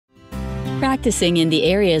Practicing in the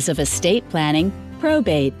areas of estate planning,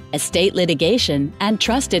 probate, estate litigation, and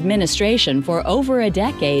trust administration for over a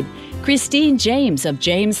decade, Christine James of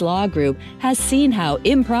James Law Group has seen how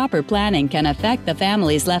improper planning can affect the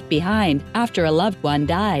families left behind after a loved one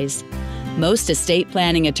dies. Most estate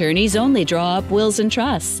planning attorneys only draw up wills and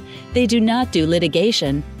trusts. They do not do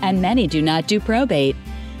litigation, and many do not do probate.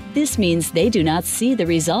 This means they do not see the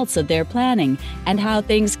results of their planning and how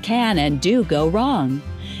things can and do go wrong.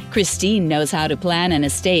 Christine knows how to plan an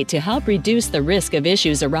estate to help reduce the risk of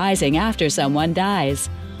issues arising after someone dies.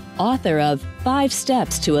 Author of 5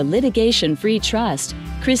 Steps to a Litigation-Free Trust,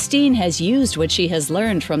 Christine has used what she has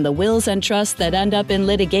learned from the wills and trusts that end up in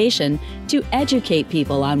litigation to educate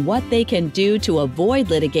people on what they can do to avoid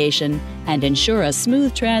litigation and ensure a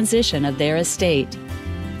smooth transition of their estate.